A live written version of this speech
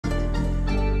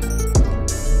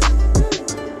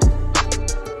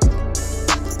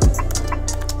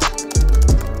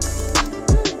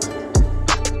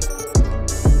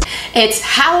It's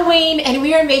Halloween and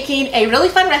we are making a really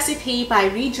fun recipe by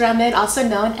Ree Drummond, also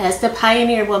known as the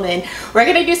Pioneer Woman. We're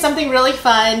gonna do something really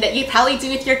fun that you probably do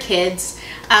with your kids,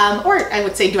 or I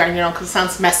would say do on your own because it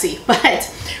sounds messy,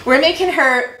 but we're making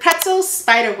her pretzel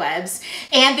spider webs.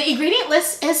 And the ingredient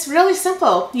list is really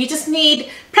simple. You just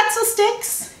need pretzel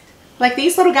sticks, like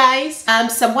these little guys,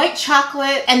 some white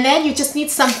chocolate, and then you just need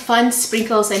some fun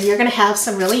sprinkles and you're gonna have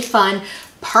some really fun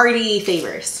party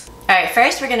favors. All right,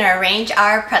 first we're gonna arrange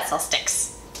our pretzel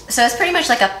sticks. So it's pretty much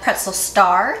like a pretzel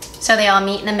star, so they all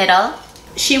meet in the middle.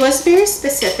 She was very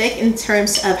specific in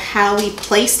terms of how we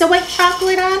placed the white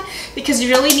chocolate on, because you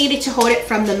really needed to hold it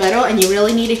from the middle and you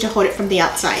really needed to hold it from the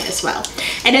outside as well.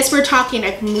 And as we're talking,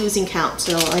 I'm losing count,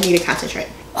 so I need to concentrate.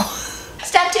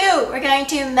 Step 2, we're going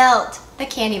to melt the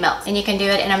candy melt. And you can do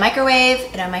it in a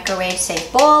microwave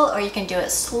safe bowl, or you can do it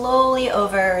slowly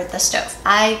over the stove.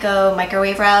 I go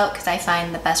microwave route because I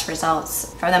find the best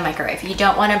results from the microwave. You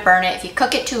don't want to burn it. If you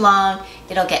cook it too long,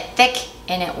 it'll get thick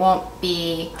and it won't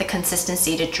be the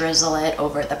consistency to drizzle it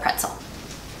over the pretzel.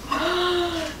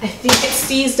 I think it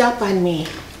seized up on me.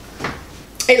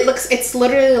 It's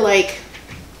literally like,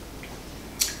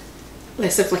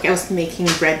 as if like I was making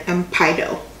bread, pie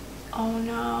dough. Oh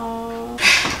no.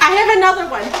 I have another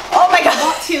one. Oh my god. I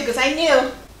bought two because I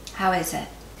knew. How is it?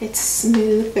 It's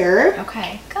smoother.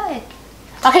 Okay, good.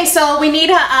 Okay, so we need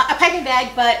a piping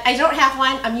bag, but I don't have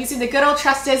one. I'm using the good old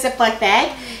trusted Ziploc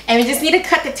bag, and we just need to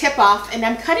cut the tip off, and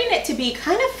I'm cutting it to be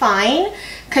kind of fine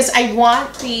because I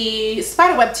want the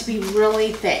spider web to be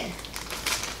really thin.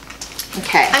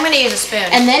 Okay. I'm gonna use a spoon.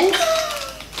 And then,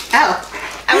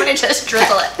 oh. I'm gonna just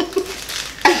drizzle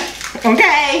it.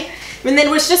 Okay. And then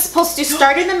we're just supposed to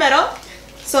start in the middle.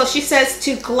 So she says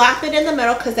to glop it in the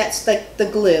middle because that's like the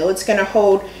glue. It's gonna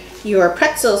hold your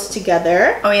pretzels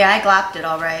together. Oh yeah, I glopped it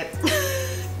all right.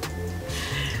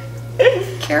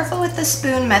 Careful with the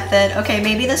spoon method. Okay,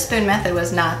 maybe the spoon method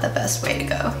was not the best way to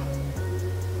go.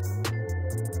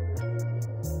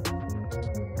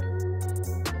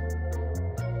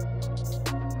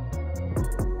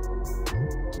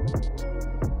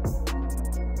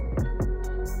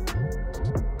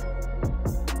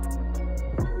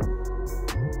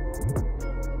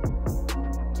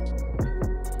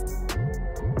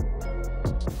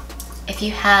 If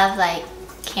you have like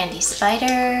candy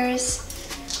spiders,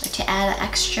 or to add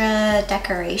extra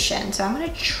decoration. So I'm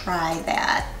gonna try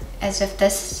that, as if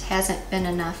this hasn't been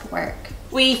enough work.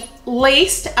 We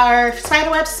laced our spider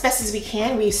webs as best as we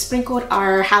can. We sprinkled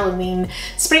our Halloween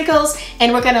sprinkles,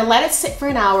 and we're gonna let it sit for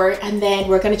an hour, and then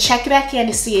we're gonna check it back in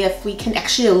to see if we can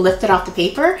actually lift it off the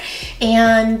paper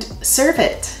and serve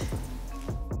it.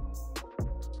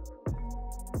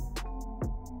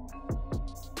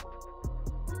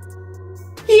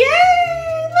 Yay!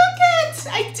 Look it!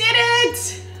 I did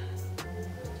it!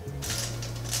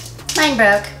 Mine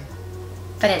broke,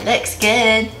 but it looks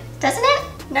good, doesn't it?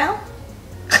 No?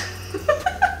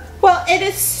 Well, it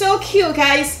is so cute,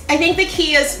 guys. I think the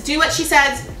key is do what she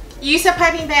says. Use a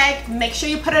piping bag, make sure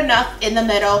you put enough in the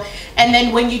middle, and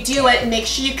then when you do it, make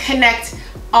sure you connect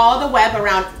all the web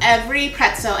around every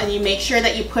pretzel, and you make sure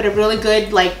that you put a really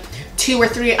good, like 2 or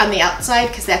 3 on the outside,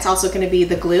 because that's also going to be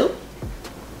the glue.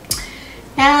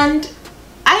 And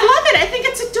I love it. I think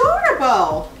it's adorable.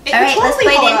 All right, let's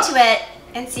bite into it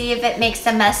and see if it makes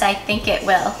the mess I think it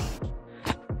will.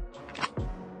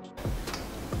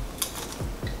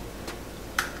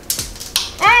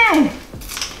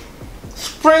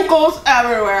 Sprinkles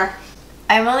everywhere.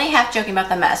 I'm only half joking about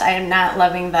the mess. I am not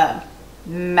loving the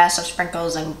mess of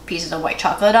sprinkles and pieces of white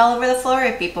chocolate all over the floor.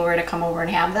 If people were to come over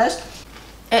and have this,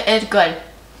 it is good.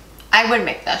 I would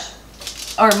make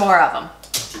this, or more of them.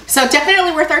 So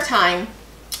definitely worth our time.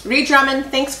 Ree Drummond,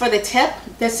 thanks for the tip.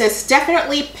 This is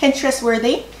definitely Pinterest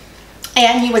worthy,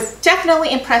 and you would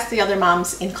definitely impress the other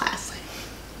moms in class.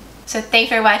 So thanks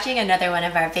for watching another one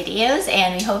of our videos,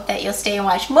 and we hope that you'll stay and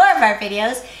watch more of our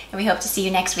videos, and we hope to see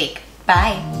you next week.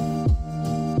 Bye.